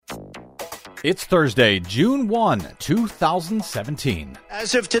It's Thursday, June 1, 2017.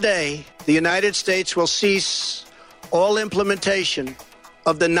 As of today, the United States will cease all implementation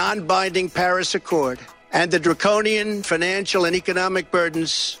of the non-binding Paris Accord and the draconian financial and economic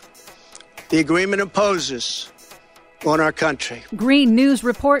burdens the agreement imposes on our country. Green News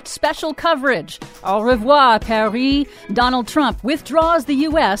Report special coverage. Au revoir, Paris. Donald Trump withdraws the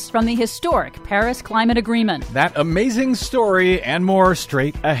U.S. from the historic Paris Climate Agreement. That amazing story and more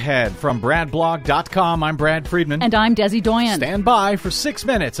straight ahead. From BradBlog.com, I'm Brad Friedman. And I'm Desi Doyen. Stand by for 6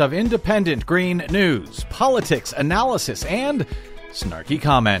 minutes of independent green news, politics, analysis, and snarky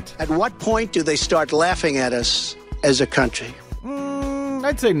comment. At what point do they start laughing at us as a country?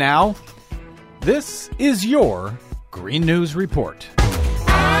 I'd say now. This is your Green News Report.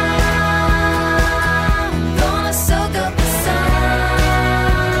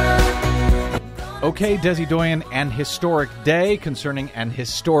 Okay, Desi Doyen, an historic day concerning an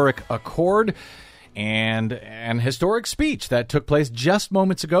historic accord and an historic speech that took place just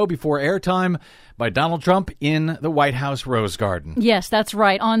moments ago before airtime by Donald Trump in the White House Rose Garden. Yes, that's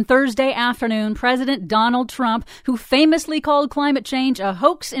right. On Thursday afternoon, President Donald Trump, who famously called climate change a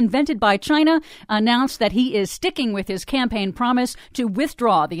hoax invented by China, announced that he is sticking with his campaign promise to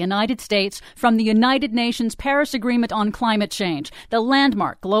withdraw the United States from the United Nations Paris Agreement on Climate Change, the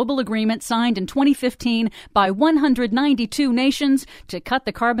landmark global agreement signed in 2015 by 192 nations to cut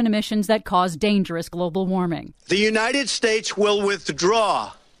the carbon emissions that cause dangerous global warming. The United States will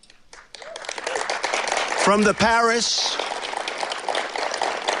withdraw from the Paris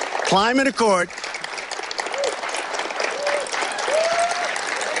Climate Accord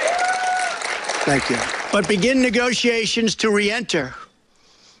Thank you. But begin negotiations to re-enter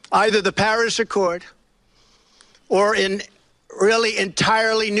either the Paris Accord or in really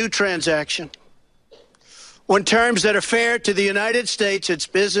entirely new transaction on terms that are fair to the United States, its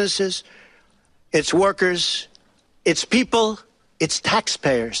businesses, its workers, its people, its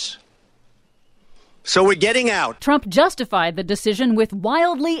taxpayers. So we're getting out. Trump justified the decision with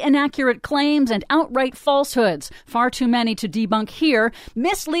wildly inaccurate claims and outright falsehoods, far too many to debunk here,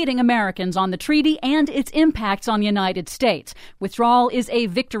 misleading Americans on the treaty and its impacts on the United States. Withdrawal is a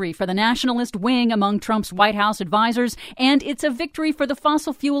victory for the nationalist wing among Trump's White House advisors, and it's a victory for the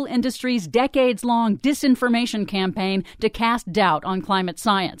fossil fuel industry's decades-long disinformation campaign to cast doubt on climate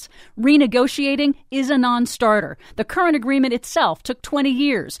science. Renegotiating is a non-starter. The current agreement itself took 20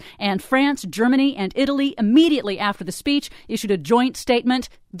 years, and France, Germany, and Italy, immediately after the speech, issued a joint statement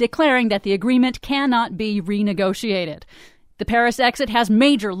declaring that the agreement cannot be renegotiated. The Paris exit has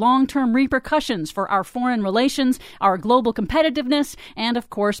major long-term repercussions for our foreign relations, our global competitiveness, and, of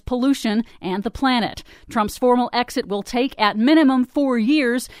course, pollution and the planet. Trump's formal exit will take, at minimum, 4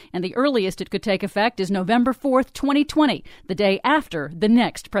 years, and the earliest it could take effect is November 4th, 2020, the day after the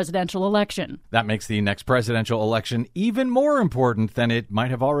next presidential election. That makes the next presidential election even more important than it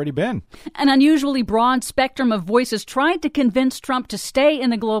might have already been. An unusually broad spectrum of voices tried to convince Trump to stay in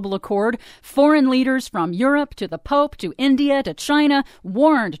the global accord. Foreign leaders from Europe to the Pope to India to China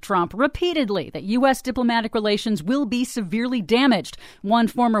warned Trump repeatedly that U.S. diplomatic relations will be severely damaged. One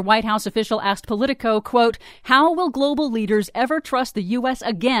former White House official asked Politico, quote, "How will global leaders ever trust the U.S.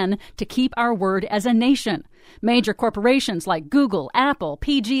 again to keep our word as a nation?" Major corporations like Google, Apple,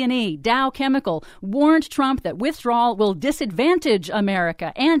 PG&E, Dow Chemical warned Trump that withdrawal will disadvantage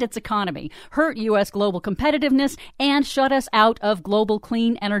America and its economy, hurt U.S. global competitiveness, and shut us out of global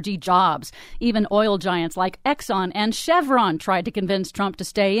clean energy jobs. Even oil giants like Exxon and Chevron tried to convince Trump to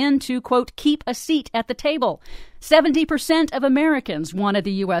stay in to, quote, keep a seat at the table. 70% of Americans wanted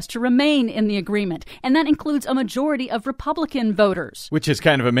the U.S. to remain in the agreement, and that includes a majority of Republican voters. Which is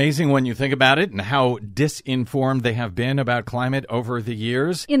kind of amazing when you think about it and how disinformed they have been about climate over the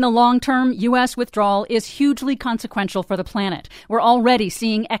years. In the long term, U.S. withdrawal is hugely consequential for the planet. We're already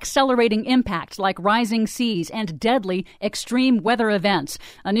seeing accelerating impacts like rising seas and deadly extreme weather events.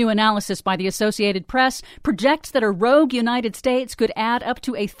 A new analysis by the Associated Press projects that a rogue United States could add up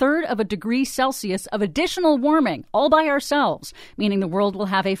to 1/3 of a degree Celsius of additional warming all by ourselves, meaning the world will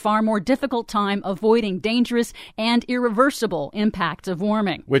have a far more difficult time avoiding dangerous and irreversible impacts of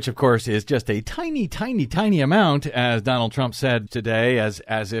warming. Which, of course, is just a tiny, tiny, tiny amount, as Donald Trump said today,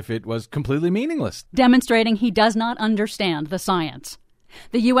 as if it was completely meaningless. Demonstrating he does not understand the science.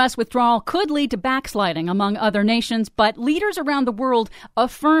 The U.S. withdrawal could lead to backsliding among other nations, but leaders around the world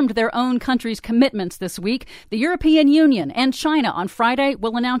affirmed their own country's commitments this week. The European Union and China on Friday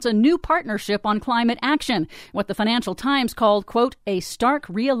will announce a new partnership on climate action, what the Financial Times called, quote, a stark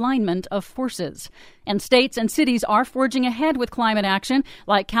realignment of forces. And states and cities are forging ahead with climate action,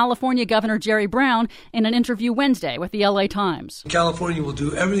 like California Governor Jerry Brown in an interview Wednesday with the LA Times. California will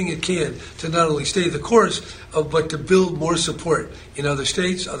do everything it can to not only stay the course, but to build more support in other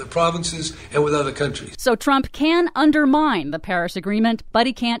states, other provinces, and with other countries. So Trump can undermine the Paris Agreement, but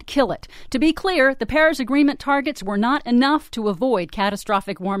he can't kill it. To be clear, the Paris Agreement targets were not enough to avoid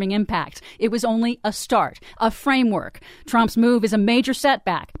catastrophic warming impacts. It was only a start, a framework. Trump's move is a major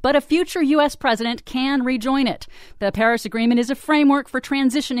setback, but a future U.S. president can rejoin it. The Paris Agreement is a framework for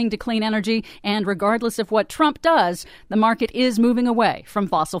transitioning to clean energy, and regardless of what Trump does, the market is moving away from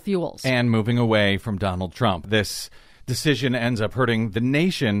fossil fuels. And moving away from Donald Trump. This decision ends up hurting the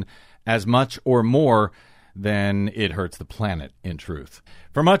nation as much or more than it hurts the planet, in truth.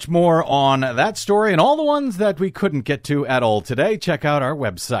 For much more on that story and all the ones that we couldn't get to at all today, check out our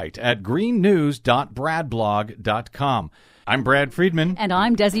website at greennews.bradblog.com. I'm Brad Friedman. And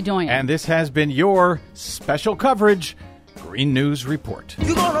I'm Desi Doyen. And this has been your special coverage, Green News Report.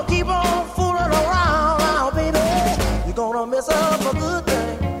 You're gonna keep on fooling around now, baby. You're gonna mess up a good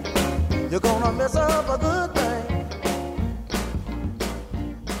thing. You're gonna mess up a good thing.